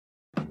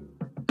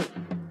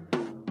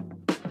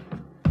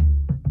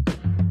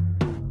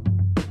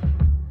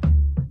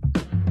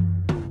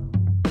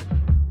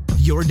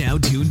You're now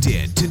tuned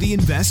in to The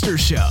Investor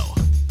Show,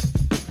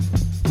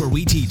 where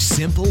we teach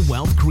simple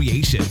wealth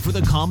creation for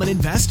the common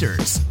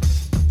investors.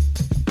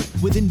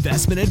 With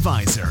investment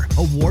advisor,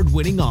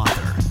 award-winning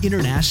author,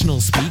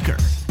 international speaker,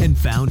 and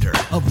founder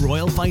of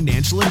Royal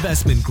Financial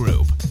Investment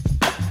Group,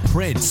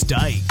 Prince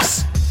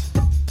Dykes.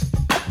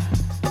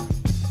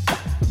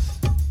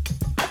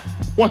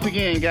 Once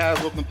again, guys,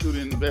 welcome to The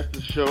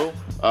Investor Show.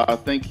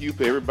 Thank you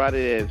for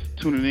everybody that's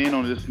tuning in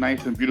on this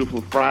nice and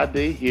beautiful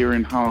Friday here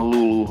in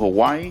Honolulu,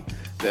 Hawaii.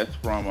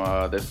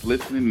 That's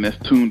listening, that's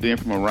tuned in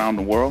from around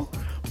the world.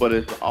 But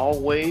as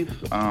always,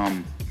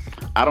 I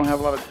don't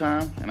have a lot of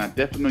time, and I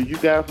definitely know you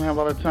guys don't have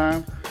a lot of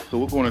time, so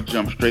we're going to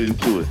jump straight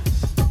into it.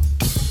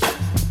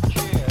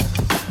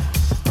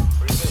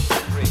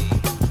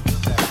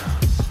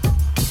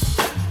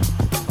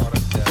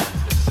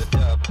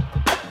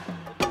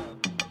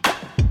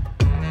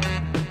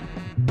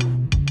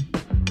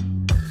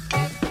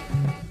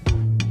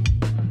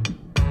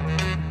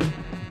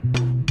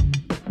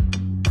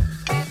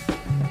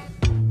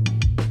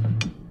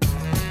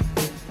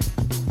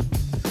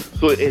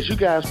 So as you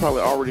guys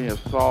probably already have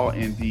saw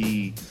in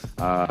the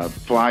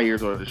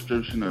flyers or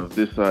description of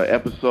this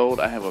episode,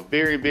 I have a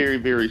very, very,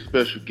 very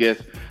special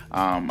guest.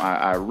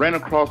 I ran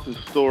across this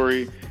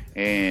story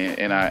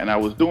and I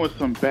was doing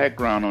some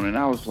background on it, and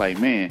I was like,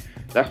 man,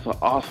 that's an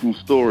awesome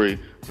story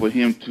for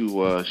him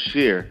to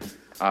share.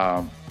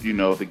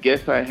 The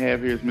guest I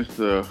have here is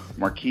Mr.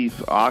 Marques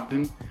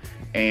Ogden,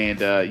 and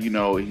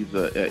he's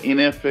a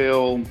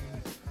NFL,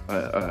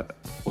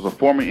 was a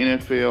former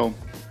NFL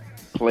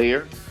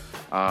player.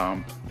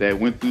 That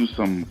went through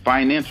some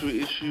financial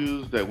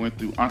issues, that went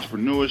through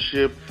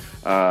entrepreneurship,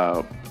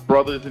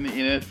 brothers in the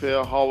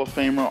NFL, Hall of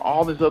Famer,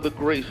 all this other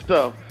great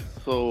stuff.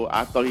 So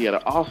I thought he had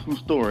an awesome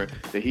story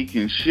that he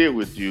can share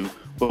with you.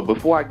 But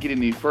before I get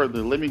any further,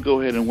 let me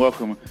go ahead and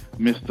welcome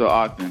Mr.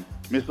 Ogden.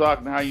 Mr.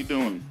 Ogden, how you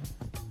doing?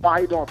 How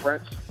you doing,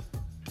 Prince?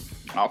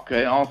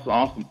 Okay,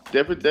 awesome.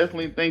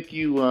 Definitely thank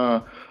you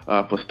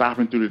for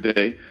stopping through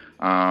today.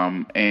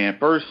 And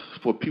first,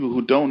 for people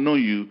who don't know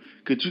you,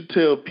 could you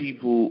tell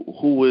people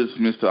who is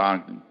Mr.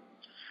 Ogden?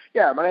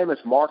 Yeah, my name is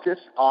Marques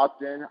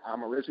Ogden.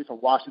 I'm originally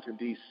from Washington,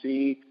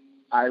 D.C.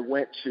 I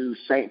went to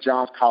St.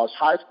 John's College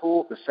High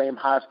School, the same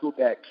high school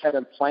that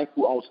Kevin Plank,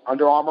 who owns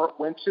Under Armour,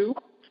 went to.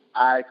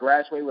 I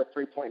graduated with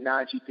 3.9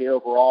 GPA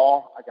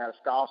overall. I got a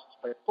scholarship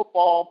to play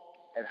football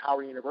at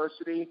Howard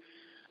University.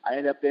 I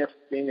ended up there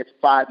being there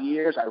for 5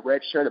 years. I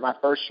redshirted my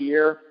first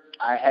year.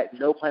 I had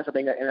no plans of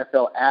being an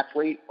NFL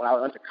athlete. When I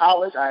went to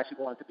college, I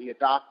actually wanted to be a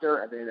doctor,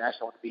 and then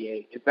actually wanted to be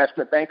an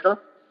investment banker.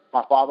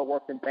 My father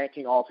worked in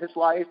banking all of his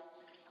life.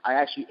 I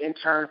actually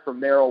interned for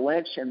Merrill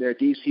Lynch in their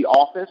D.C.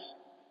 office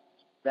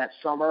that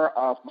summer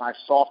of my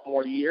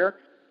sophomore year.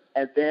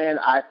 And then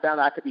I found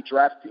I could be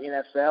drafted to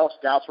the NFL.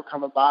 Scouts were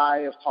coming by.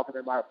 I was talking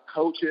to my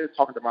coaches,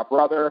 talking to my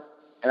brother.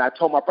 And I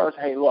told my brother,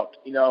 hey, look,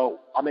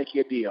 I'll make you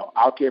a deal.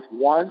 I'll give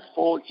 1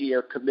 full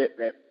year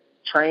commitment,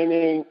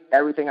 training,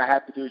 everything I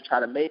have to do to try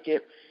to make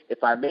it.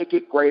 If I make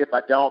it, great. If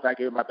I don't, I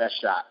give it my best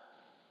shot.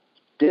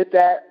 Did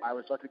that. I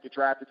was lucky to get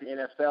drafted to the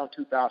NFL in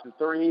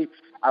 2003.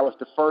 I was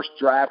the first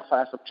draft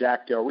class of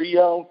Jack Del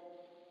Rio,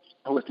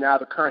 who is now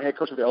the current head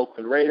coach of the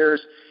Oakland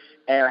Raiders.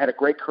 And I had a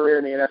great career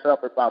in the NFL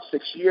for about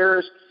 6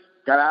 years.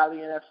 Got out of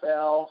the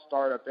NFL,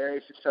 started a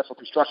very successful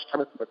construction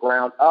company from the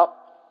ground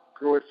up,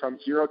 grew it from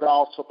 $0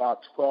 to about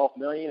 $12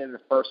 million in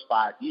the first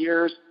 5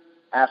 years.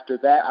 After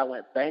that, I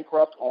went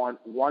bankrupt on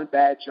one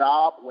bad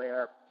job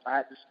where I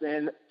had to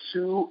spend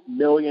 $2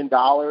 million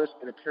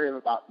in a period of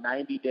about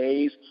 90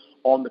 days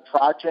on the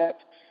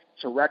project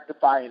to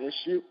rectify an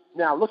issue.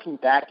 Now, looking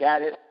back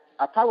at it,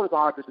 I probably would have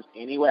gone out of business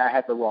anyway. I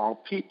had the wrong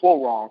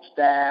people, wrong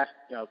staff,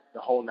 the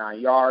whole 9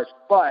 yards.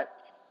 But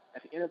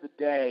at the end of the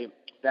day,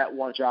 that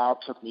one job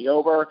took me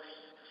over.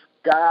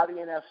 Got out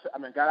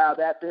of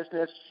that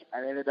business,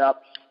 and ended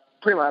up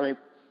pretty much,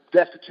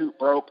 destitute,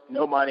 broke,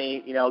 no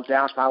money,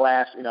 down to my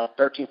last, $1,300,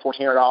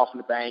 $1,400 in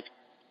the bank.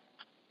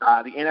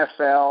 The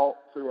NFL,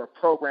 through a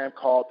program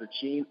called the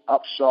Gene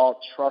Upshaw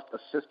Trust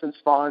Assistance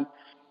Fund,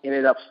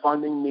 ended up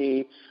funding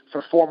me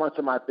for 4 months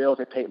of my bills.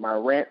 They paid my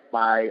rent,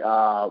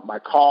 my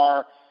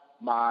car,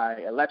 my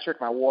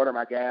electric, my water,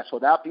 my gas.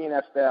 Without the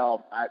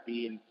NFL, I'd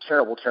be in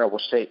terrible, terrible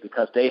shape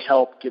because they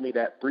helped give me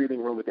that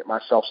breathing room to get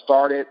myself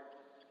started.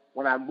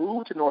 When I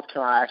moved to North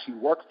Carolina, I actually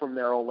worked for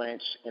Merrill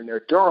Lynch in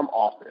their Durham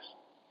office.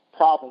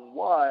 Problem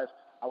was,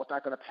 I was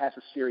not going to pass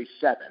a Series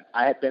 7.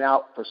 I had been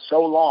out for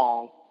so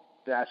long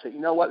that I said, you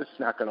know what, this is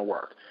not going to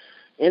work.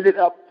 Ended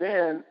up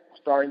then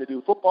starting to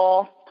do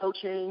football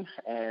coaching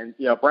and,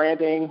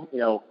 branding,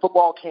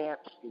 football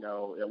camps,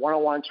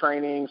 one-on-one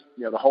trainings,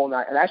 the whole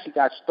night. And I actually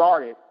got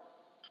started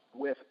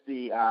with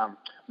the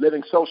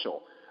Living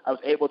Social. I was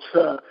able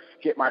to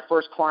get my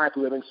first client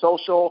through Living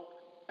Social,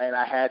 and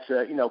I had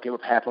to, give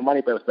up half my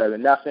money, but it was better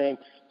than nothing.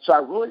 So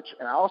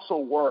I also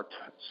worked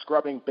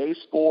scrubbing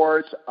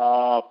baseboards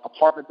of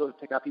apartment buildings,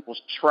 taking out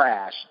people's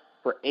trash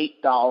for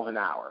 $8 an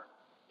hour.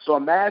 So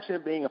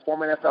imagine being a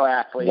former NFL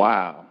athlete,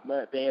 wow,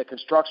 being a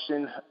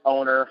construction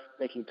owner,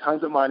 making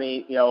tons of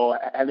money,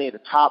 and being at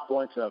the top,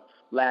 going to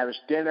lavish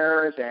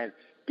dinners and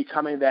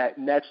becoming that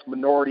next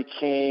minority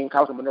king.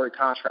 I was a minority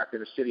contractor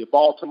in the city of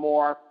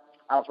Baltimore.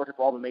 I was working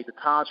for all the major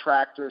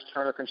contractors,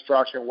 Turner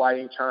Construction,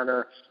 Whiting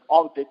Turner,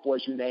 all the big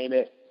boys, you name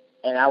it.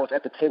 And I was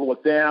at the table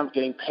with them,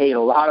 getting paid a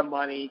lot of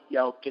money,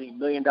 getting $1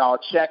 million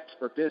checks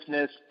for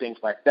business, things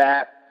like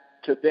that,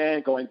 to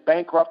then going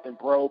bankrupt and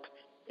broke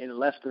in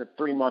less than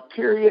a 3-month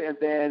period. And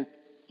then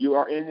you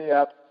are ending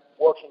up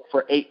working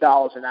for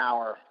 $8 an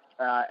hour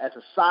as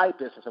a side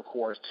business, of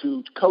course,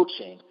 to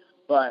coaching,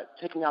 but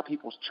taking out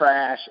people's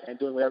trash and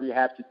doing whatever you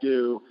have to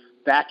do,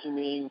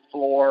 vacuuming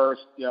floors,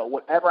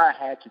 whatever I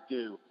had to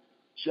do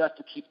just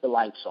to keep the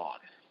lights on.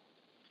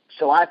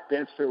 So I've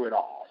been through it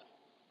all.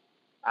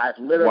 I've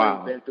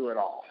literally been through it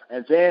all.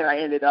 And then I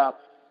ended up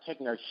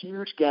taking a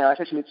huge gamble. I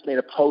actually made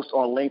a post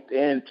on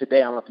LinkedIn today.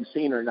 I don't know if you've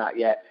seen it or not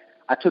yet.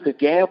 I took a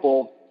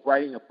gamble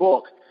writing a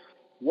book.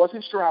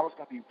 Wasn't sure how it was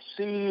going to be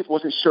received.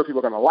 Wasn't sure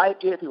people were going to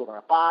like it. People were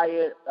going to buy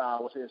it.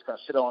 Wasn't just going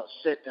to was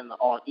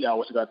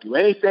it going to do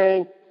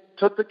anything?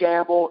 Took the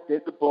gamble,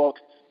 did the book,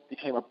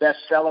 became a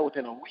bestseller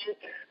within a week.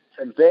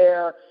 From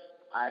there,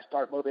 I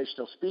started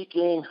motivational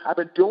speaking. I've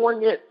been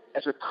doing it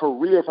as a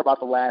career for about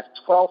the last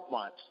 12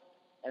 months.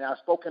 And I've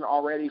spoken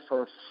already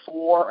for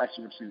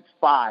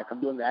 5. I'm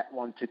doing that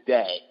one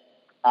today.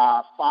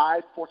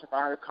 5 Fortune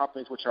 500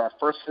 companies, which are our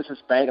First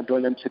Citizens Bank. I'm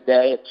doing them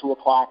today at 2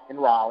 o'clock in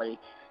Raleigh.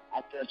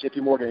 I've done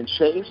JP Morgan and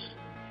Chase.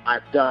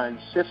 I've done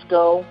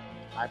Cisco.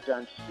 I've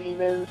done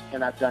Siemens.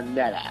 And I've done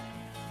NetApp.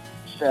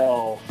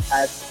 So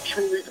I've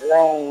truly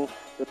grown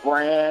the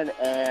brand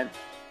and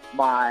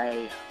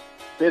my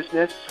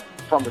business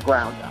from the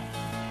ground up.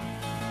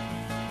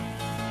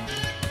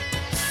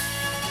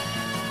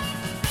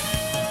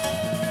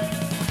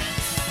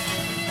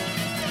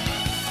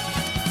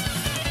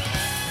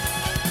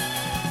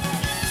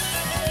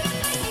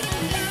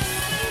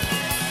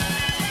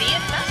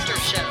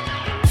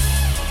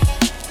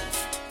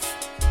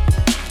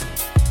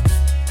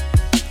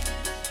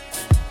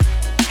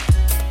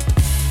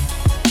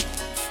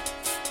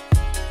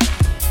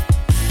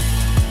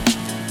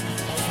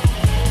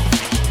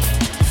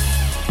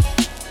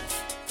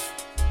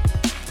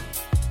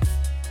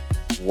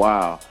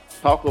 Wow.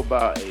 Talk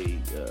about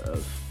a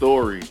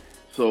story.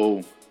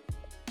 So,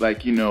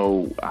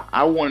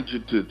 I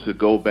wanted you to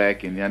go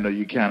back, and I know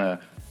you kind of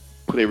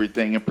put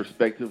everything in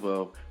perspective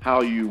of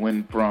how you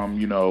went from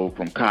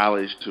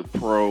college to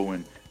pro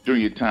and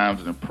during your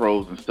times in the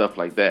pros and stuff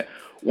like that.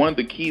 One of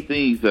the key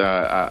things that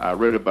I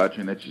read about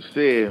you and that you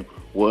said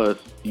was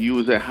you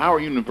was at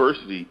Howard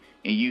University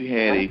and you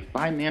had a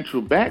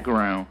financial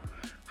background.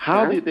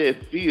 How did that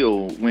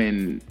feel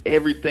when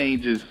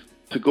everything just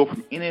to go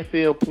from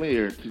NFL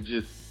player to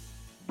just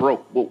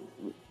broke?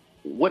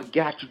 What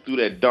got you through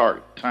that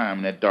dark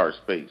time, that dark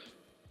space?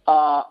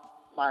 I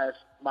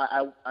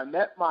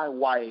met my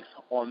wife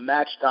on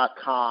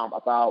Match.com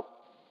about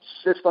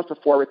 6 months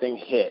before everything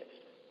hit,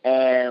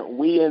 and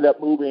we ended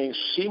up moving.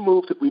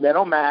 We met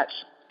on Match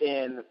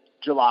in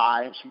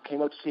July. She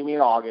came up to see me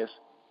in August.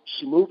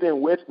 She moved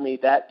in with me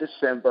that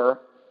December.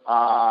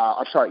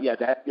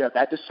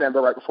 That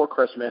December, right before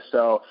Christmas.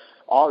 So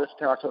August,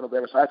 September, October,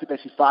 November. So after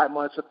basically 5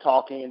 months of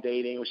talking and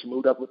dating, when she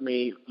moved up with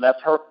me,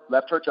 left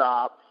her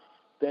job.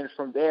 Then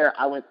from there,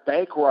 I went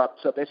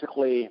bankrupt. So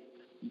basically,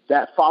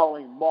 that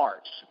following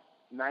March,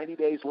 90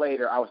 days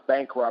later, I was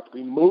bankrupt.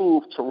 We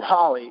moved to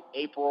Raleigh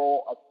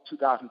April of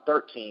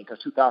 2013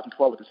 because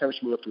 2012 was December.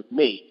 She moved up with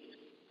me.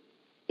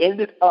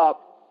 Ended up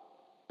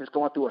just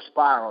going through a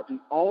spiral. The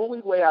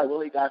only way I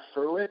really got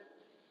through it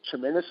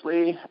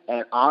tremendously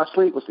and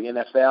honestly was the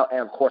NFL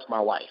and, of course, my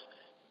wife.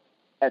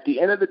 At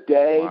the end of the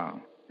day,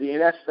 the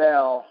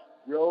NFL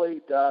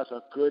really does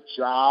a good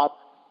job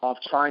of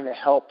trying to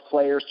help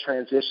players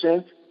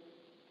transition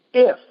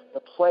if the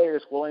player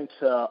is willing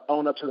to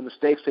own up to the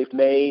mistakes they've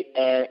made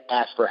and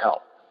ask for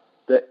help.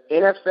 The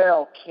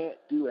NFL can't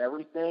do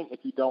everything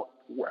if you don't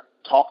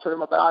talk to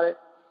them about it.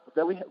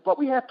 But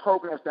we have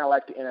programs now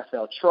like the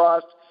NFL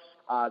Trust,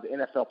 the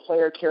NFL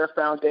Player Care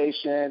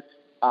Foundation,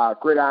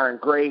 Gridiron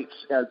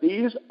Greats.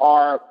 These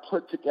are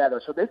put together.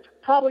 So they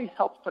probably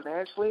help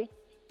financially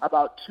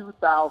about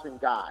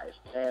 2,000 guys.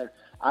 And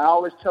I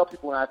always tell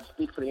people when I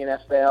speak for the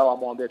NFL,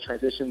 I'm on their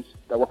transitions,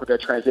 I work with their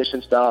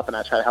transition stuff, and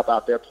I try to help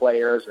out their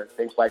players and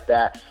things like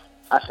that.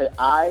 I say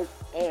I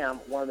am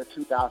one of the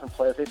 2,000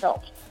 players they've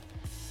helped.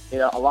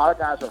 A lot of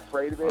guys are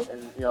afraid of it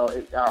and,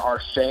 are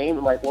ashamed.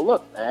 I'm like, well,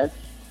 look, man,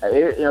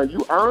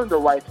 you earned the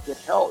right to get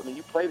help. I mean,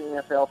 you played in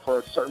the NFL for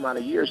a certain amount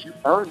of years. You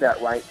earned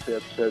that right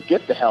to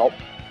get the help.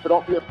 So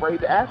don't be afraid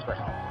to ask for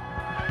help.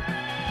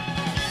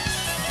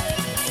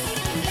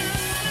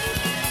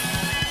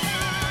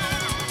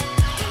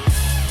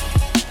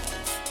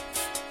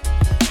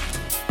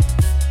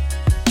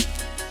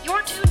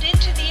 You're tuned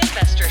into The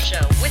Investor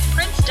Show with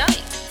Prince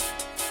Dykes.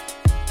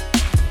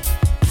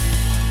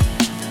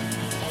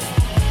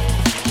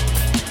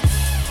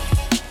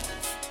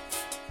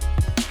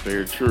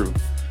 Very true.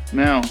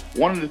 Now,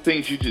 one of the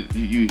things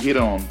you hit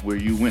on where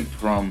you went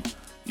from,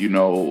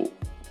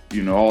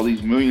 all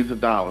these millions of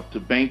dollars to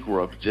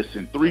bankrupt just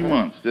in 3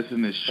 months, just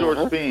in this short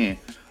span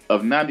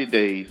of 90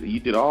 days, and you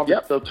did all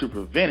this stuff to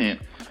prevent it,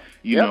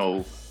 you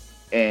know,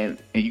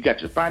 and you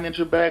got your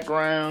financial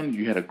background,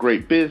 you had a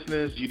great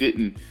business, you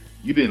didn't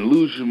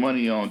lose your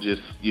money on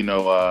just,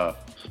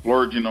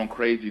 splurging on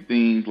crazy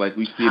things like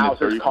we see in the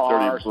 30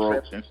 for 30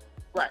 broke.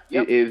 Right.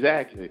 Yep.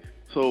 Exactly.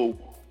 So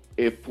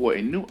if for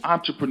a new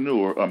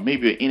entrepreneur or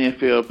maybe an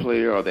NFL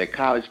player or that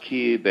college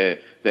kid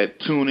that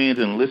tune in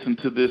and listen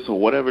to this or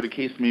whatever the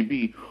case may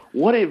be,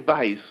 what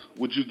advice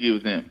would you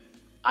give them?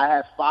 I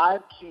have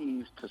 5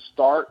 keys to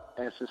start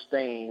and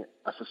sustain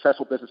a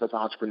successful business as an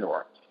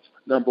entrepreneur.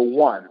 Number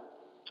 1,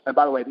 and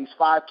by the way, these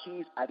 5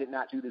 keys, I did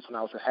not do this when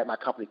I had my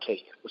company,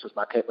 Caden, which was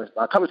my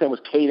company's name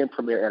was Caden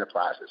Premier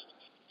Enterprises.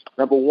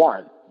 Number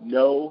 1,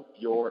 know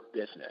your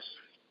business.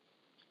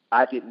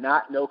 I did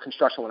not know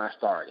construction when I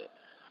started.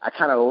 I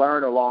kind of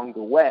learned along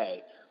the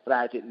way, but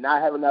I did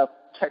not have enough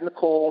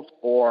technical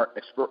or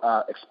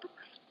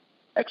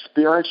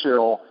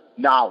experiential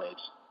knowledge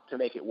to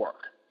make it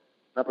work.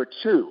 Number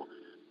 2,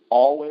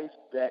 always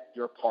vet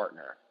your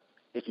partner.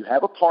 If you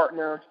have a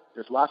partner,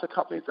 there's lots of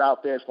companies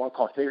out there. There's one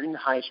called Hidden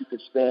Heights. You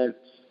could spend,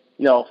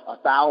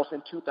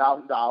 $1,000,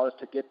 $2,000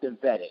 to get them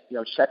vetted.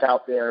 Check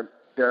out if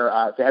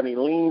they have any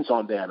liens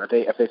on them,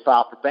 if they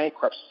file for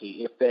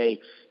bankruptcy, if they,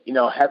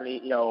 have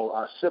any,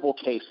 civil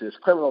cases,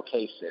 criminal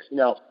cases,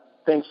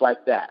 things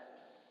like that.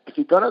 If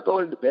you're going to go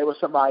into bed with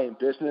somebody in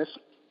business,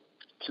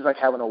 just like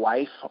having a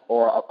wife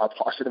or a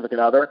significant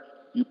other,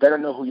 you better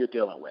know who you're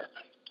dealing with.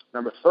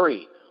 Number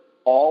 3,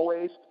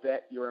 always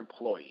vet your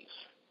employees.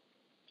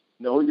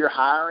 Know who you're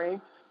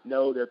hiring,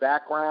 know their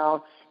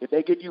background. If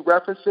they give you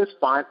references,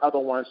 find other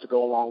ones to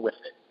go along with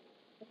it.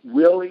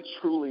 Really,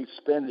 truly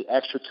spend the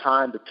extra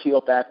time to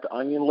peel back the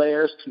onion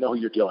layers to know who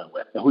you're dealing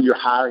with and who you're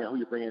hiring and who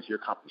you're bringing into your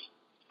company.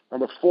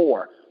 Number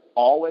 4,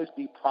 always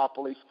be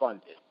properly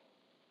funded.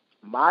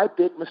 My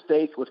big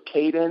mistake with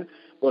Caden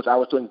was I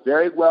was doing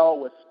very well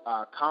with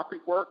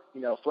concrete work,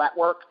 flat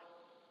work.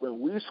 When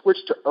we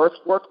switched to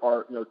earthwork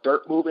or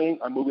dirt moving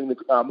or moving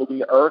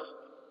the earth,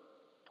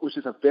 which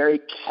is a very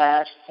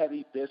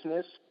cash-heavy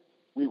business,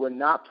 we were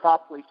not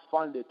properly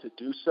funded to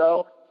do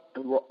so,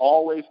 and we were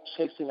always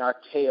chasing our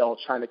tail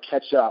trying to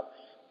catch up.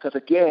 Because,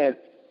 again,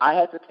 I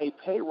had to pay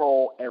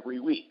payroll every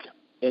week.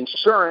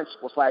 Insurance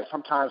was like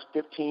sometimes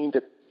 $15,000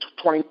 to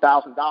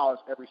 $20,000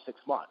 every 6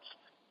 months.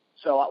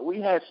 So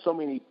we had so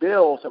many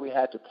bills that we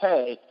had to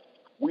pay.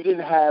 We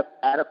didn't have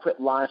adequate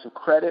lines of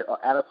credit or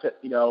adequate,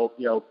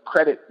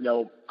 credit,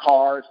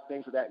 cards,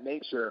 things of that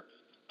nature,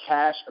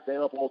 cash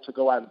available to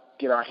go out and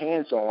get our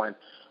hands on.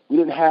 We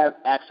didn't have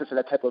access to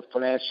that type of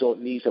financial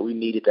needs that we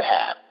needed to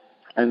have.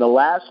 And the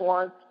last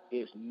one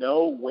is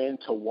know when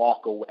to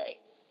walk away.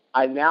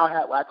 I now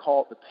have what I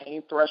call the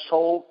pain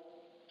threshold.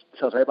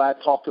 So as everybody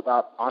talked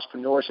about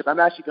entrepreneurship, I'm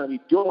actually going to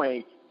be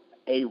doing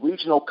a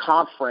regional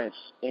conference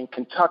in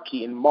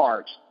Kentucky in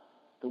March.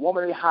 The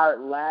woman they hired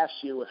last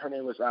year, her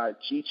name was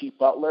Gigi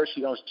Butler.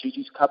 She owns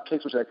Gigi's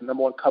Cupcakes, which is like the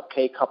number 1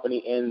 cupcake company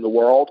in the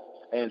world,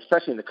 and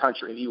especially in the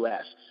country, in the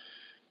U.S.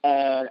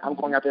 And I'm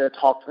going out there to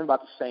talk to them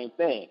about the same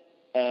thing.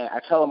 And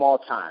I tell them all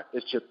the time,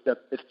 it's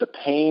the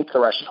pain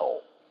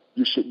threshold.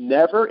 You should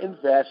never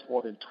invest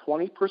more than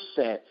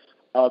 20%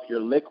 of your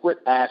liquid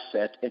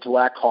assets into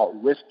what I call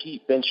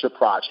risky venture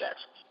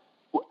projects,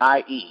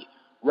 i.e.,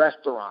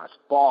 restaurants,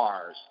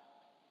 bars,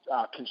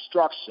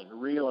 construction,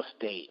 real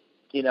estate,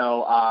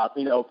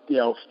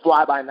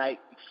 fly-by-night,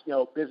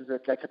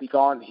 business that could be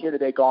gone here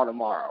today, gone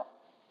tomorrow.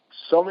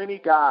 So many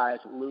guys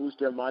lose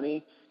their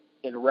money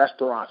in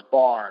restaurants,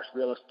 bars,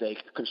 real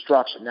estate,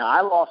 construction. Now,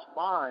 I lost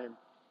mine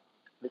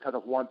because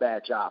of one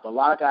bad job. A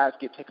lot of guys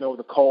get taken over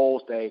the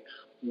coals. They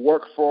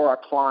work for a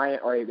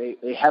client or they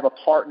have a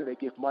partner they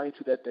give money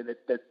to that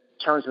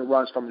turns and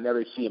runs from and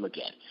never see him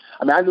again.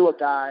 I mean, I knew a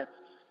guy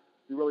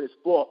who wrote his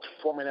book,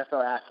 former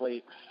NFL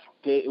athlete.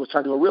 He was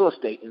trying to do a real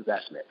estate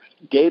investment.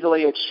 Gave the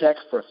lady a check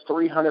for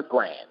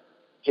 $300,000.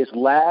 His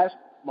last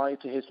money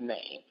to his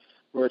name.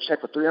 We wrote a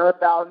check for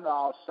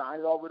 $300,000,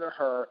 signed it over to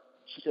her.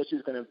 She said she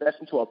was going to invest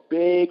into a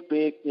big,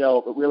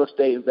 real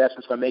estate investment.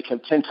 It's going to make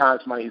him 10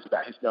 times money.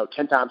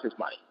 10 times his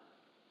money.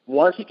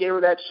 Once he gave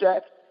her that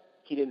check,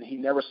 he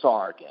never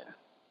saw her again.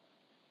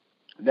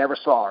 Never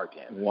saw her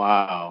again.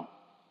 Wow.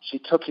 She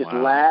took his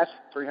last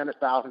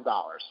 $300,000.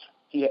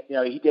 He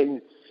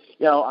didn't.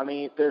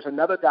 There's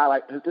another guy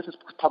this is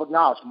public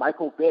knowledge.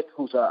 Michael Vick,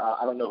 who's I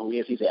don't know who he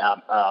is. He's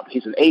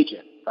an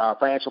agent,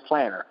 financial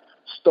planner.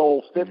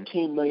 Stole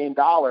 $15 million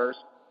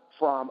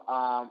from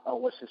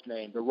what's his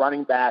name? The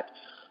running back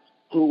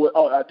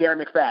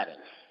Darren McFadden.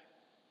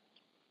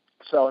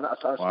 So a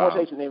sports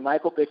agent named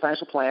Michael Vick,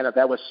 financial planner,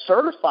 that was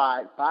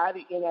certified by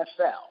the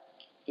NFL.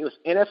 He was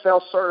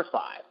NFL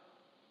certified.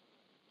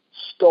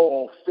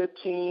 Stole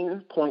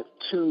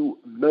 $15.2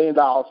 million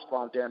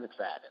from Darren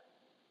McFadden.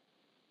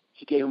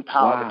 He gave him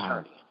power of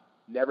attorney.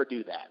 Never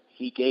do that.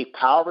 He gave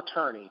power of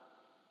attorney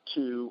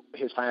to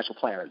his financial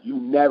planner. You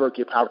never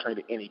give power of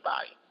attorney to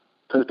anybody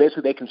because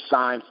basically they can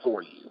sign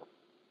for you.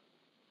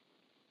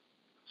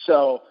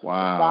 So the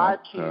 5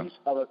 keys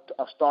of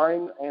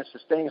starting and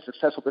sustaining a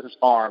successful business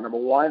are, number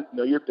 1,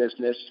 know your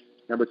business.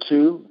 Number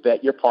 2,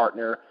 vet your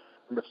partner.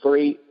 Number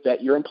 3,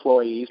 vet your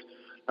employees.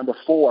 Number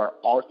 4,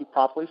 always be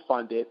properly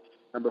funded.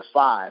 Number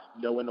 5,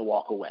 know when to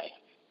walk away.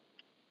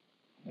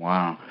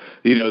 Wow.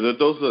 You know,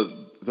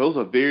 those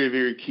are very,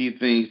 very key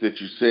things that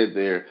you said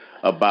there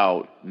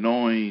about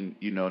knowing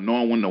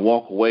when to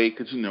walk away.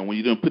 Because, when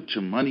you don't put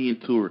your money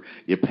into it,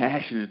 your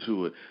passion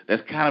into it,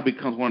 that kind of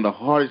becomes one of the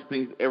hardest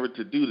things ever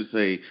to do, to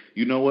say,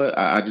 you know what,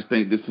 I just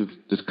think this is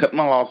just cut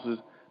my losses.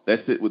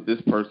 That's it with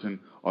this person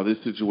or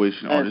this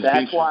situation or this venture.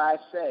 And that's why I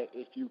say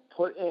if you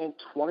put in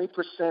 20%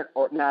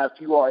 now if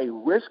you are a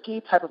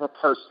risky type of a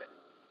person,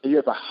 if you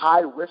have a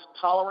high risk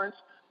tolerance,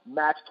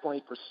 max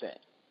 20%.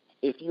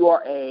 If you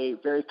are a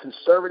very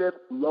conservative,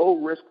 low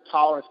risk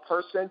tolerance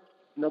person,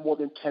 no more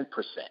than 10%.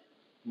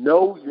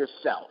 Know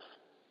yourself.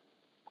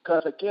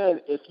 Because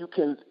again, if you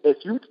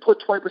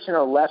put 20%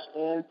 or less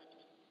in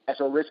as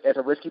a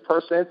risky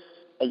person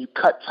and you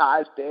cut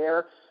ties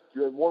there,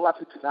 you're more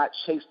likely to not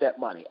chase that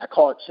money. I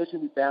call it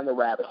chasing down the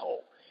rabbit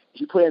hole. If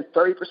you put in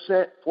 30%,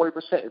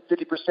 40%, and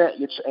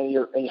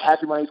 50%, and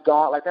half your money's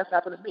gone, like that's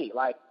happened to me.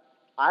 Like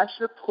I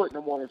should have put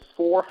no more than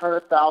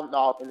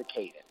 $400,000 in the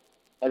cadence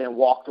and then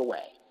walked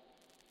away.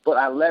 But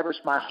I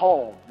leveraged my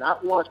home,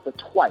 not once, but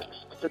twice.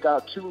 I took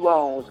out 2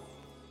 loans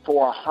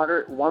for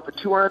one for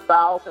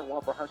 $200,000,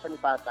 one for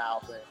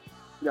 $175,000,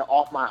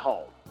 off my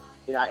home.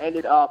 I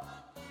ended up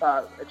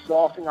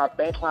exhausting our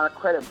bank line of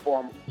credit it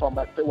went from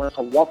it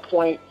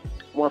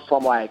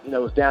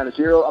was down to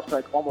 0 up to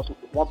like almost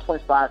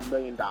 $1.5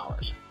 million.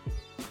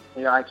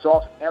 I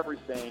exhausted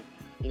everything,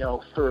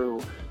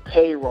 through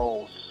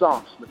payroll,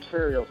 sumps,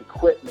 materials,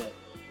 equipment.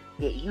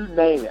 You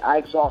name it. I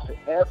exhausted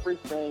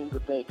everything to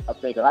think of.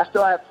 I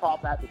still have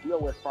problems I have to deal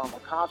with from a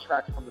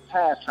contractor from the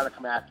past trying to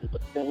come after me.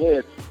 But the thing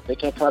is, they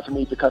can't come after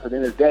me because at the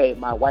end of the day,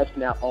 my wife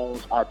now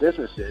owns our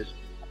businesses,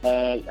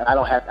 and I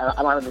don't have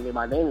anything in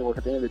my name anymore.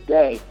 At the end of the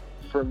day,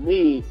 for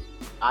me,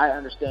 I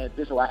understand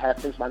business. I have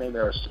things in my name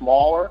that are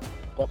smaller,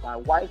 but my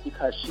wife,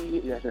 because she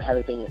doesn't have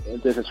anything in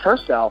business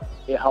herself,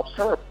 it helps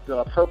her build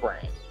up her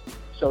brand.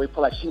 So we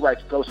put she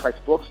writes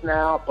books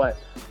now, but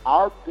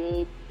our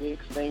big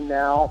thing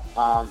now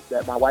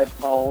that my wife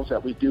owns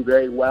that we do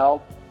very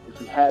well is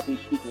we have these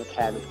speaking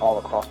academies all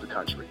across the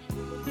country.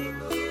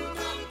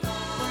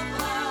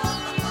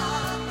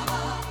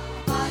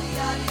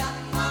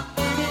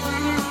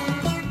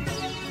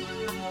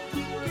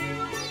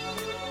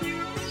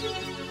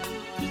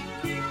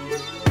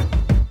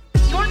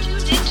 You're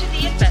tuned into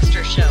The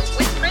Investor Show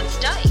with Prince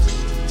Dykes.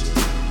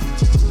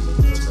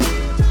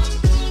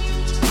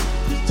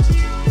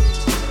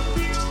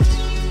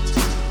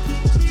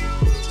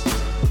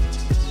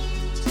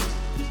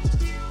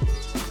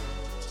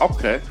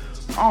 Okay,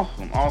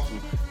 awesome.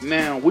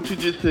 Now, what you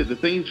just said, the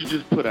things you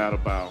just put out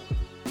about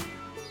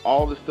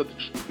all the stuff that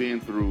you've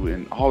been through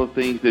and all the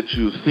things that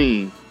you've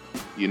seen,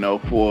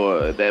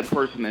 for that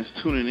person that's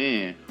tuning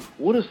in,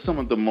 what are some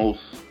of the most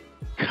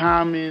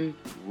common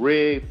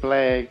red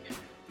flag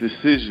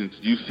decisions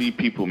you see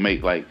people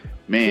make? Like,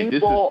 man,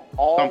 this is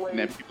something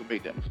that people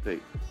make that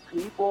mistake.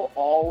 People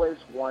always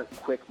want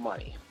quick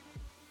money.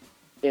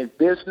 In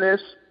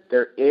business,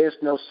 there is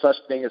no such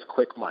thing as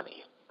quick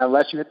money.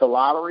 Unless you hit the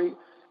lottery,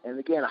 and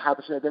again,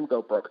 100% of them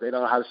go broke. They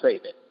don't know how to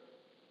save it.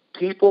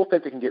 People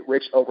think they can get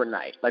rich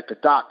overnight, like the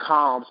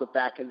 .coms of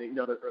back in the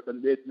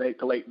mid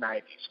to late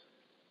 90s.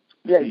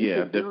 Yeah, you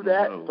can do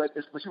that, but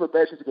you have a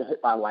better chance to get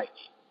hit by lightning.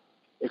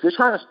 If you're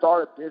trying to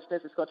start a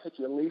business, it's going to take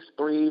you at least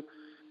 3,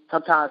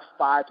 sometimes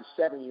 5 to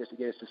 7 years to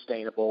get it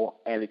sustainable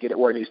and to get it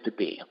where it needs to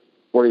be,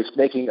 where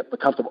it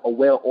becomes a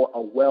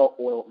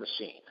well-oiled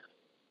machine.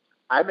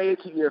 I made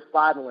it to year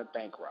 5 and went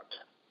bankrupt.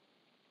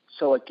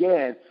 So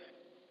again,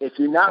 if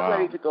you're not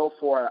ready to go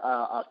for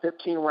a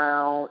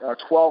 15-round or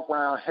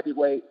 12-round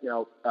heavyweight,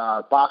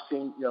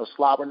 boxing,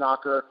 slobber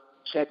knocker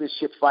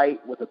championship fight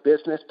with a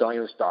business, don't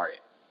even start it.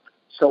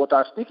 So with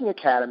our speaking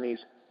academies,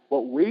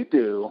 what we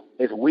do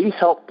is we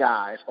help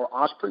guys or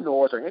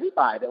entrepreneurs or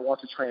anybody that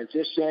wants to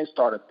transition,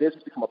 start a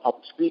business, become a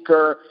public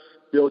speaker,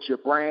 build your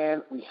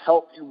brand. We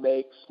help you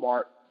make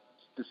smart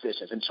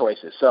decisions and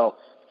choices. So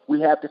we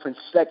have different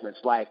segments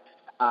like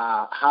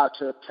how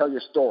to tell your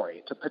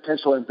story to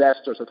potential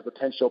investors or to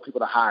potential people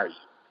to hire you,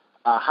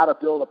 how to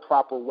build a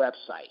proper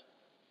website,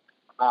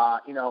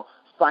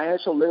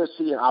 financial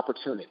literacy and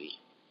opportunity,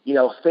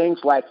 things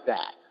like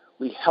that.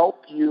 We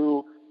help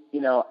you,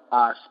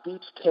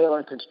 speech, tailor,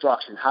 and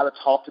construction, how to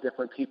talk to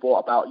different people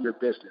about your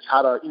business,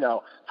 how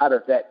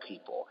to vet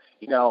people,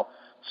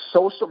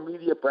 social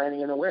media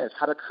branding and awareness,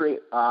 how to create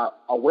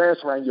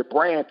awareness around your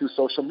brand through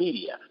social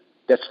media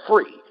that's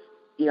free.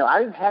 I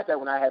didn't have that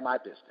when I had my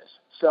business.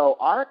 So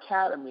our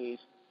academies,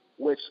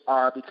 which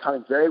are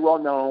becoming very well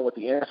known with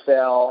the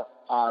NFL,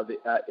 the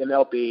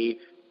MLB,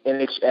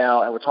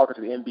 NHL, and we're talking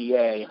to the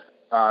NBA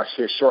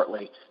here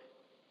shortly,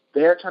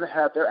 they're trying to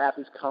have their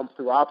athletes come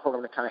through our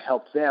program to kind of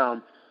help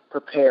them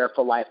prepare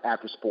for life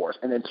after sports.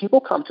 And then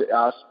people come to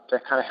us to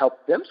kind of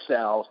help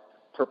themselves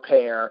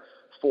prepare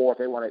for if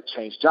they want to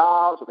change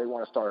jobs or they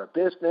want to start a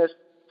business,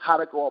 how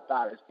to go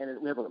about it.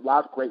 And we have a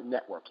lot of great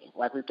networking.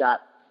 Like we've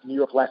got New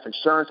York Life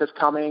Insurance that's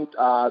coming to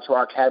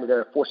our academy.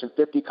 They're a Fortune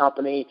 50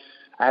 company.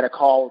 I had a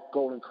call with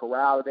Golden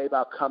Corral today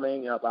about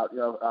coming,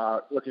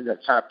 looking to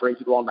try to bring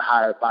people on to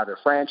hire buy their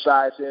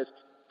franchises.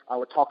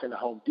 We're talking to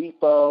Home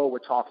Depot. We're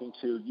talking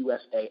to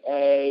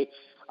USAA.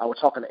 We're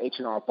talking to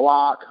H&R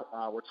Block.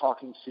 We're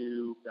talking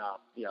to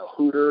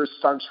Hooters,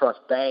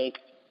 SunTrust Bank,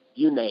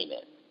 you name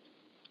it.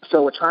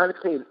 So we're trying to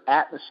create an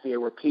atmosphere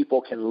where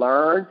people can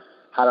learn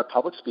how to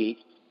public speak,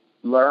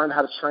 learn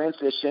how to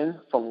transition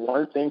from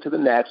one thing to the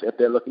next if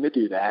they're looking to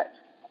do that,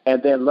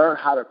 and then learn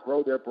how to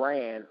grow their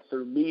brand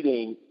through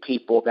meeting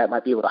people that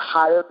might be able to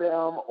hire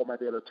them or might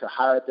be able to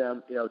hire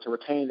them, to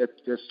retain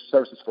their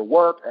services for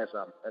work as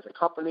a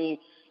company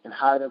and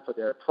hire them for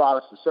their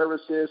products and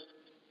services,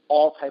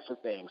 all types of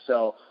things.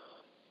 So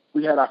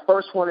we had our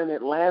first one in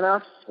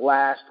Atlanta this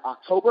past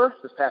October.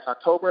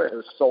 It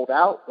was sold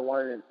out. The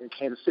one in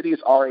Kansas City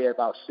is already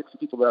about 60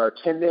 people that are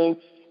attending,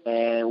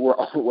 and we're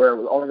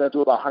only going to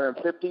do about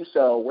 150,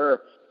 so we're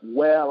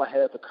well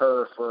ahead of the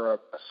curve for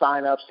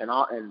sign-ups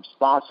and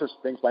sponsors,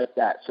 things like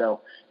that.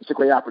 So it's a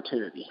great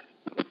opportunity.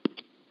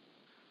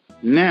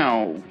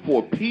 Now,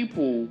 for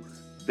people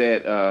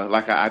that,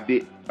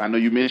 I know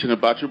you mentioned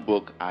about your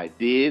book. I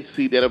did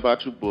see that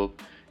about your book,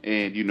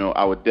 and,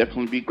 I would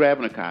definitely be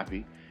grabbing a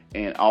copy.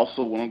 And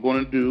also what I'm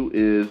going to do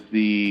is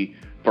the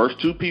first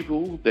two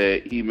people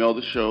that email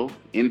the show,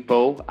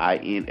 info,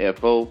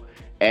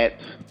 at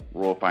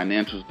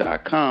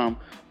royalfinancials.com,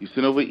 you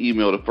send over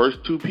email. The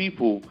first two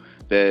people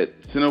that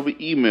send over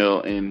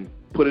email and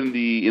put in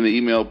the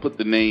email, put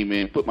the name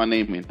in, put my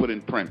name in, put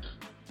in print.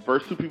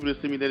 First two people that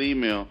send me that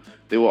email,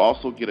 they will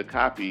also get a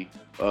copy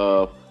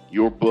of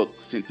your book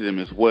sent to them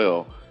as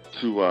well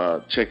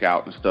to check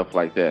out and stuff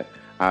like that.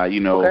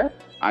 Okay.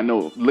 I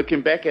know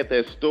looking back at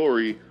that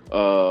story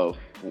of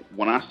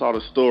when I saw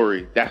the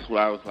story, that's what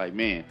I was like,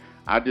 man,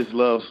 I just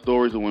love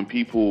stories of when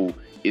people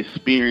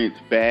experience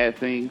bad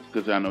things,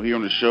 because I know here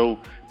on the show,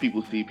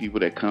 people see people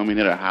that come in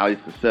that are highly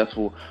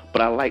successful,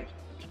 but I like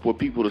for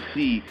people to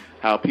see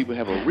how people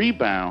have a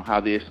rebound, how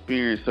they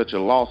experience such a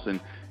loss, and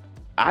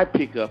I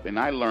pick up and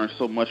I learn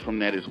so much from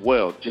that as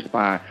well, just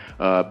by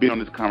being on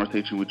this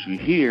conversation with you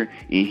here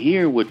and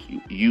hear what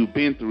you've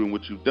been through and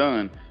what you've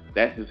done.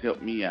 That has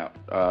helped me out,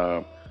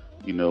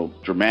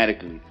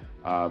 dramatically.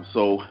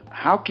 So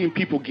how can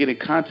people get in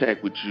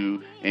contact with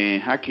you,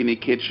 and how can they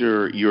catch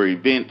your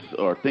events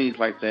or things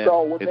like that?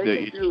 So what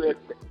they can do is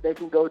they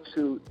can go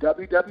to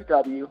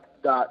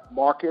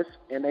www.marques,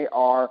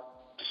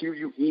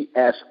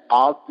 MARQUES,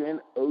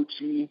 Ogden,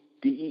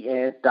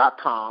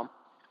 OGDEN.com,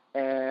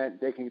 and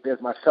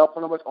there's my cell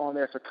phone numbers on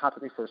there to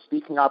contact me for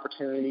speaking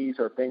opportunities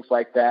or things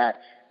like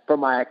that. For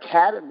my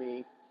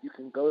academy, you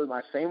can go to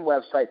my same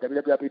website,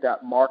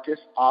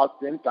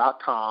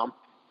 www.marquesogden.com,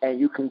 and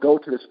you can go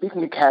to the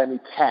Speaking Academy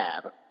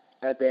tab,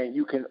 and then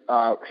you can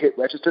hit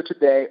register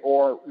today,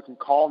 or you can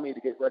call me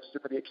to get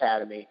registered for the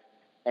academy.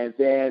 And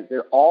then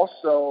we're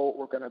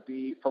going to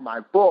be, for my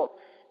book,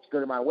 you go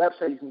to my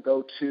website, you can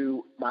go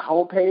to my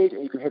homepage,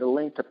 and you can hit a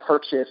link to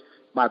purchase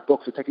my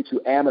book to take you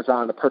to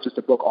Amazon to purchase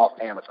the book off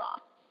Amazon.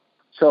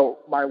 So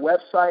my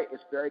website is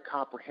very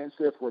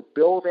comprehensive. We're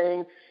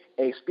building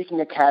a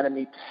Speaking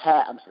Academy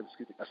a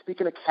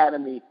Speaking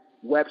Academy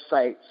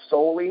website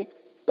solely.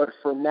 But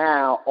for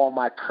now, on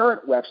my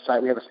current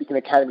website, we have a Speaking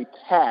Academy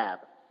tab,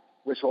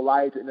 which will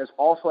allow you to, and there's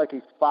also like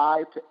a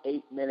 5 to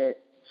 8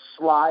 minute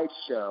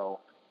slideshow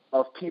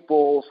of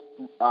people's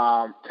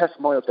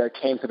testimonials that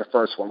came to the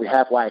first one. We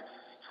have like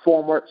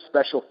former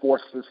special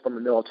forces from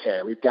the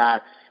military. We've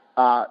got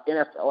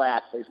NFL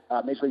athletes,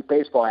 Major League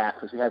Baseball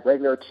athletes. We have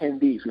regular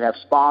attendees. We have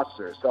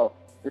sponsors. So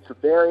it's a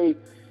very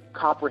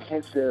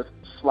comprehensive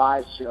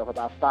slideshow of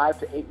about 5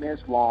 to 8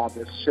 minutes long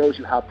that shows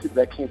you how people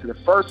that came to the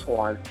first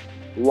one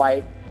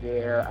like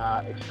their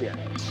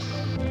experience.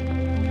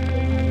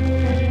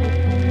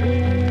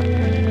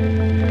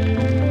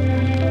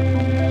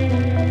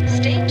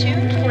 Stay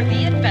tuned for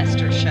The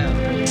Investor Show.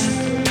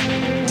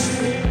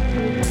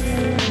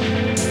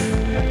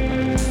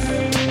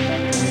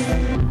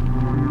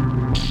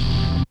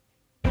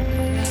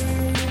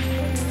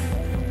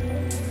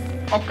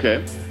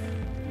 Okay.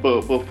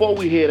 But before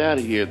we head out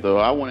of here, though,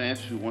 I want to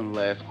ask you one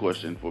last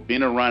question. For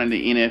being around in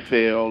the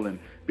NFL and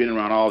being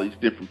around all these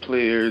different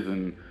players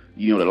and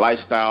the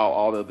lifestyle,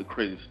 all the other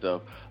crazy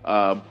stuff.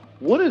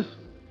 What is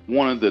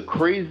one of the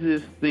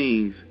craziest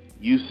things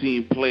you've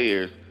seen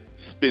players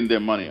spend their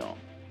money on?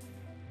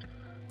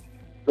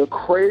 The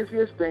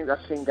craziest things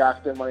I've seen guys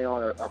spend money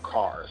on are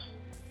cars.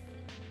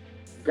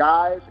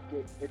 Guys,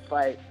 it's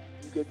like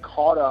you get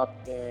caught up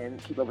in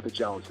keeping up with the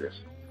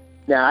Joneses.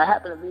 Now, I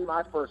happened to me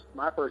my first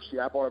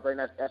year. I bought a very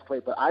nice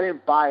Escalade, but I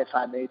didn't buy it until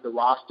I made the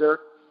roster,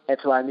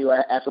 until I knew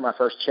after my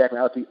first check, and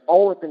that was the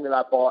only thing that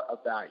I bought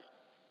of value.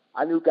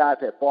 I knew guys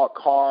that bought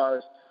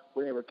cars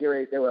when they were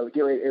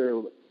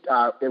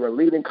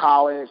leaving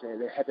college,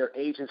 and they had their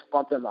agents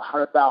bump them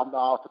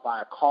 $100,000 to buy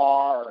a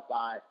car or to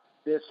buy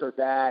this or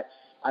that.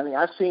 I mean,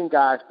 I've seen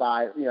guys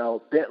buy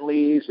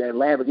Bentleys and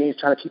Lamborghinis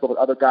trying to keep up with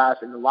other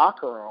guys in the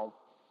locker room,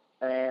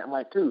 and I'm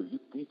like, dude,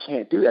 you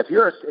can't do that. If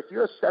you're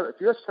a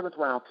seventh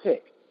round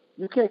pick,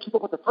 you can't keep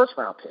up with the first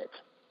round pick.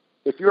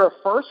 If you're a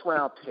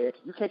first-round pick,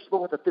 you can't keep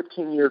up with a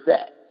 15-year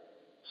vet.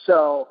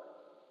 So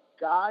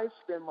guys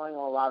spend money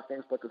on a lot of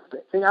things, but the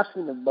thing I've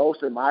seen the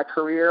most in my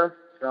career,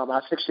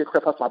 my 6-year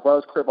career plus my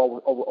brother's career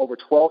over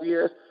 12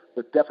 years,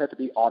 would definitely have to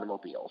be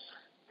automobiles.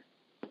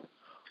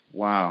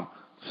 Wow.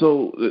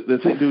 So the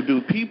thing,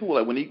 do people,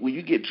 like when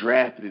you get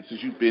drafted,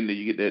 since you've been there,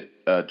 you get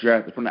that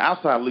drafted, from the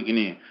outside looking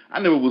in,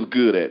 I never was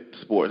good at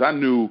sports. I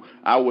knew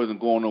I wasn't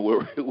going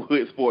nowhere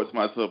with sports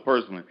myself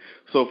personally.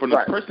 So from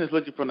the person that's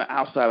looking from the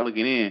outside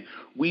looking in,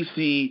 we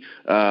see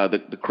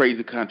the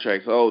crazy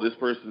contracts. Oh, this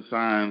person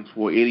signs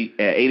for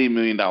 $80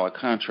 million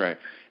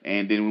contract.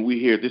 And then when we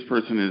hear this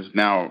person is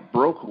now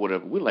broke or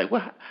whatever, we're like,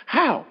 well,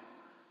 how?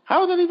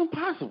 How is that even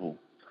possible?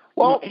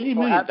 Well, $80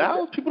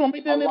 million, people don't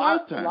make that in their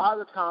lifetime. A lot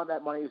of the time,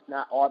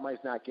 all money's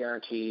not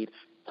guaranteed.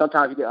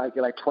 Sometimes you get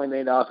like $20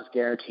 million is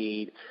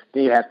guaranteed.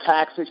 Then you have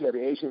taxes, you have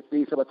your agent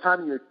fees. So by the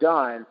time you're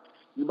done,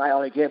 you might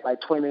only get like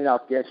 $20 million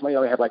guaranteed. You might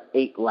only have like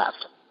 8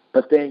 left.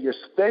 But then you're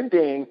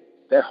spending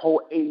that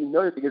whole $80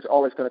 million because it's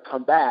always going to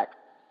come back,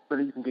 so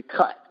that you can get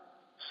cut.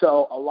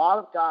 So a lot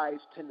of guys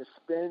tend to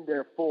spend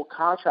their full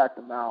contract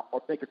amount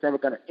or think it's never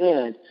going to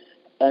end,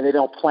 and they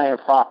don't plan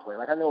properly.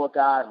 Like I know a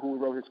guy who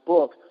wrote his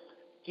book.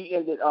 He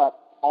ended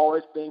up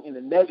always being in the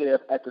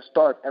negative at the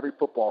start of every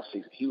football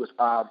season. He was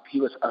a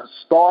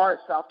star at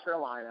South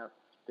Carolina.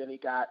 Then he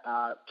got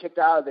kicked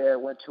out of there,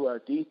 went to a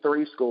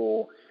D3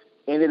 school,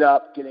 ended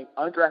up getting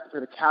undrafted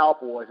for the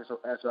Cowboys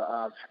as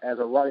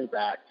a running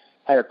back.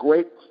 Had a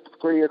great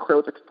 3-year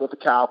career with the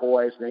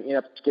Cowboys, and they ended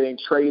up getting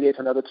traded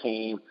to another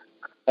team.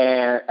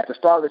 And at the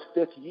start of his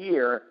 5th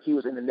year, he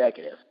was in the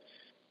negative.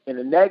 In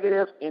the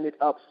negative, ended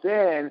up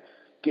then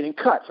getting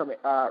cut from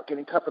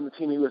the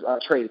team he was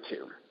traded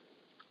to.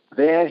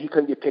 Then he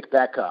couldn't get picked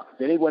back up.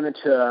 Then he went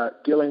into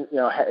dealing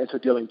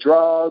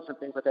drugs and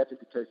things like that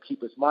to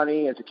keep his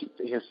money and to keep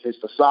his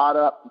facade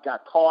up. He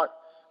got caught,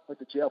 went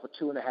to jail for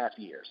 2.5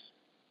 years.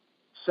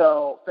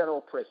 So federal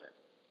prison.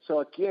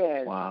 So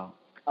again, wow.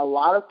 A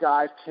lot of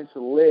guys tend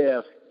to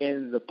live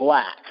in the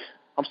black.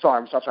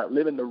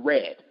 Live in the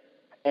red,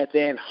 and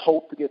then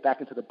hope to get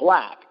back into the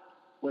black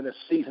when the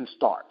season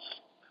starts.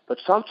 But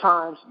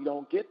sometimes you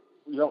don't get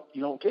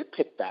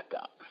picked back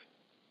up.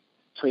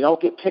 So you don't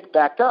get picked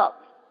back up.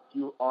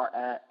 You are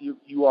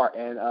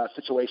in a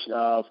situation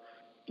of,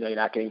 you're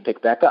not getting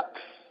picked back up.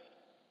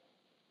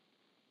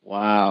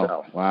 Wow.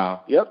 So,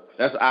 wow. Yep.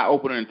 That's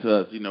eye-opening to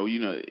us.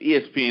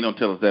 ESPN don't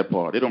tell us that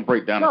part. They don't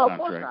break down the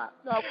contract.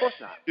 No, of course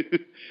not.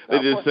 They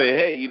just say,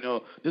 hey,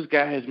 this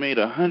guy has made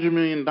 $100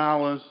 million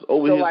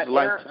over his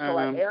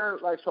lifetime.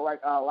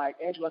 Like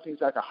Andrew, I think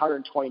it's like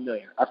 $120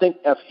 million. I think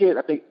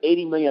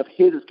 $80 million of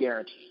his is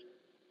guaranteed.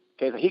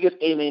 Okay, so he gets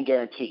 $80 million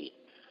guaranteed.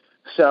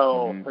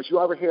 So, but you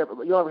ever hear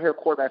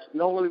quarterbacks? You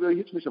don't really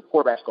hear too much of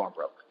quarterbacks going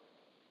broke.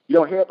 You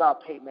don't hear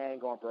about Peyton Manning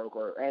going broke,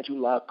 or Andrew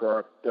Luck,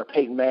 or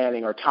Peyton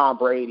Manning, or Tom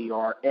Brady,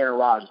 or Aaron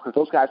Rodgers, because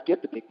those guys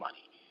get the big money.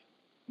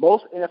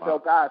 Most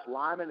NFL guys,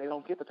 linemen, they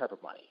don't get the type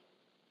of money.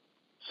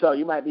 So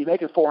you might be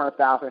making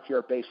 $400,000 if you're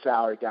a base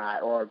salary guy,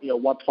 or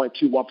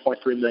 1.2,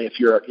 1.3 million if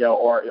you're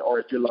or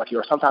if you're lucky,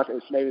 or sometimes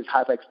it's maybe as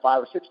high as like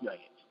 5 or 6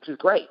 million, which is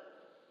great.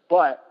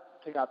 But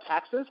take out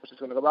taxes, which is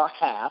going to go about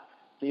half.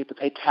 Then you have to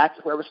pay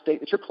taxes whatever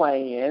state that you're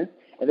playing in,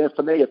 and then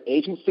from there you have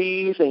agent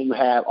fees, and you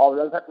have all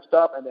the other type of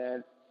stuff, and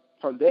then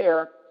from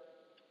there,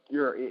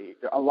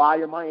 a lot of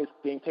your money is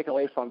being taken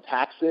away from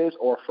taxes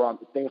or from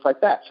things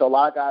like that. So a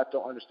lot of guys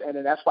don't understand,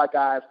 and that's why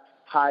guys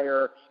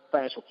hire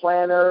financial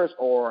planners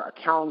or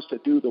accountants to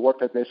do the work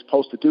that they're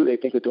supposed to do. They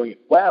think they're doing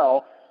it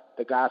well.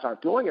 The guys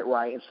aren't doing it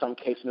right. In some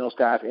cases, those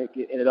guys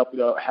ended up,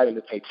 having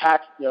to pay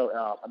tax.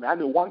 I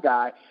knew one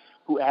guy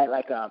who had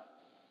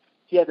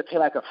he had to pay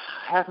like a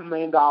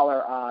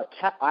 $500,000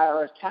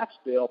 IRS tax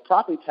bill,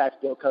 property tax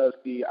bill, because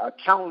the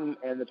accountant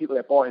and the people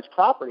that bought his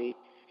property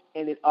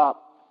ended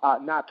up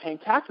not paying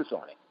taxes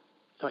on it.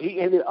 So he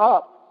ended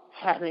up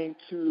having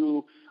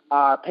to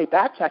pay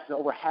back taxes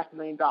over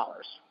 $500,000.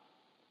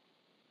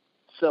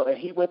 So and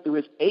he went through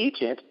his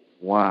agent,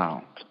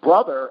 his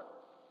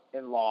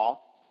brother-in-law,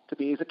 to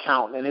be his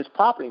accountant and his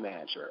property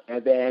manager.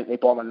 And then they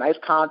bought him a nice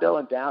condo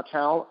in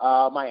downtown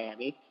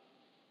Miami,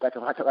 like a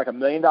 $1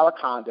 million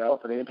condo,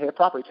 but they didn't pay the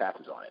property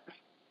taxes on it.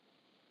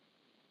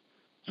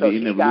 So he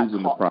ended up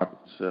losing the property.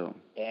 So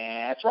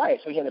that's right.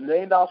 So he had $1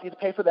 million he had to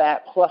pay for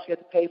that, plus he had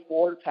to pay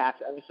for the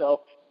tax.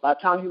 So by the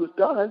time he was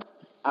done,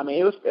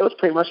 it was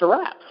pretty much a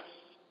wrap.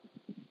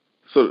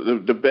 So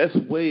the best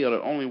way, or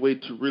the only way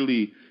to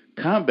really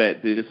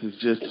combat this, is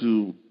just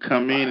to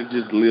come in and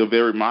just live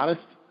very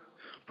modest,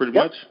 pretty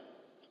much.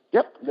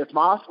 Yep, live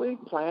modestly,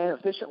 plan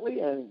efficiently,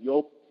 and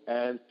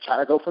try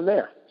to go from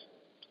there.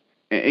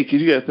 And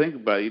because you got to think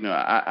about it,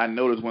 I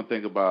noticed one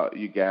thing about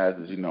you guys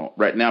is,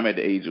 right now I'm at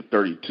the age of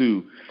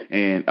 32,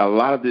 and a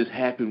lot of this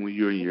happened when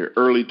you're in your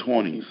early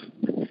 20s,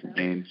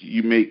 and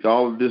you make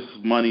all of this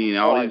money and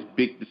all these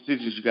big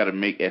decisions you got to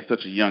make at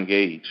such a young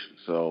age.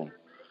 So,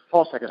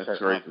 hold a second, that's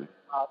crazy.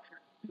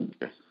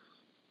 Okay.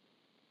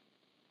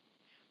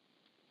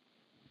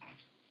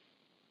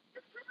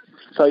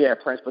 So yeah,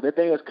 Prince. But the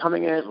thing is,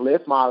 coming in,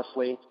 live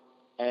modestly,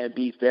 and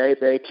be very,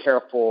 very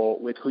careful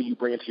with who you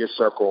bring into your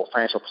circle,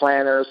 financial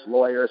planners,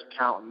 lawyers,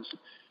 accountants.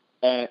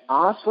 And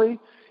honestly,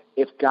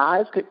 if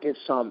guys could get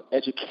some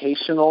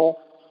educational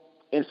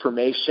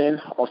information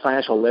on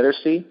financial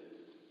literacy,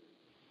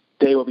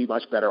 they will be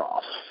much better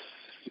off.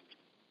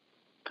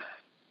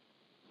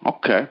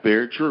 Okay,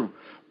 very true.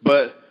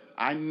 But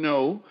I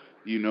know,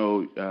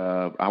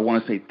 I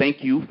want to say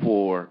thank you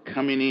for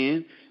coming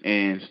in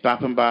and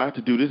stopping by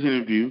to do this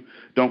interview.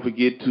 Don't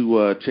forget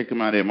to check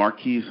him out at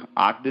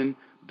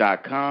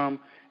MarquesOgden.com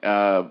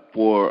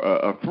for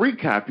a free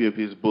copy of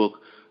his book.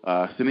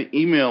 Send an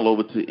email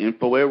over to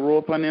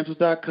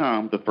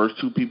info@royalfinancials.com. The first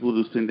two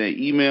people to send that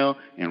email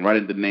and write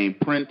in the name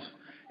Prince,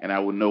 and I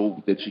will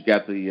know that you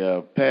got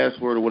the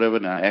password or whatever,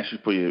 and I'll ask you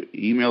for your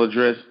email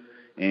address,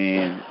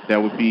 and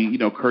that would be,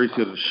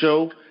 courtesy of the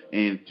show.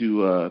 And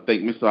to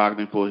thank Mr.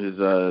 Ogden for his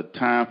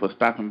time, for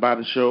stopping by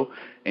the show.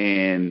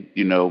 And,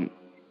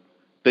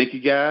 thank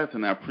you guys,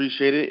 and I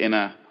appreciate it, and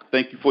I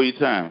thank you for your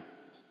time.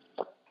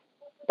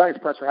 Thanks,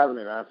 Prince, for having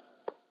me, man.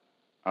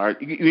 All right.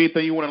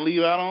 Anything you want to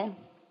leave out on?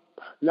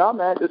 No,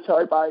 man, just tell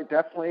everybody,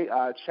 definitely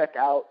check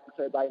out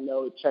the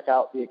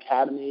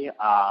Academy,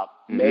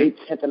 May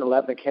 10th and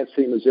 11th in Kansas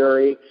City,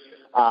 Missouri. If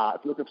you're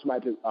looking for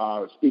somebody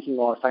speaking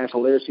on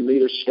financial literacy,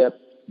 leadership,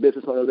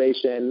 business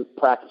motivation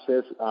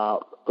practices,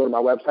 go to my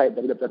website,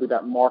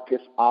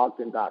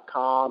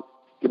 www.marquesogden.com.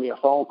 Give me a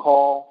phone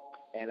call.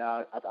 And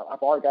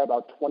I've already got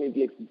about 20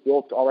 gigs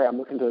booked already. I'm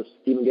looking to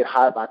even get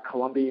hired by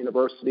Columbia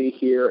University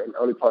here in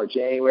early part of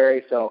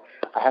January. So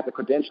I have the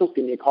credentials.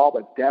 Give me a call,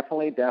 but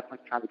definitely trying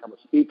to become a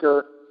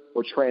speaker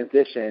or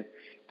transition.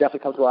 Definitely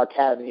come to our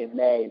academy in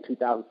May in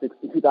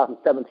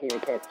 2017 in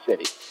Kansas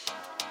City.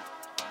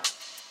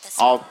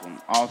 Awesome.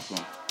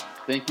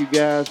 Thank you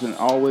guys, and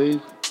always,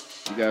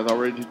 you guys are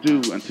ready to do.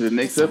 Until the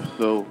next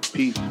episode,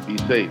 peace, be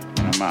safe,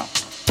 and I'm out.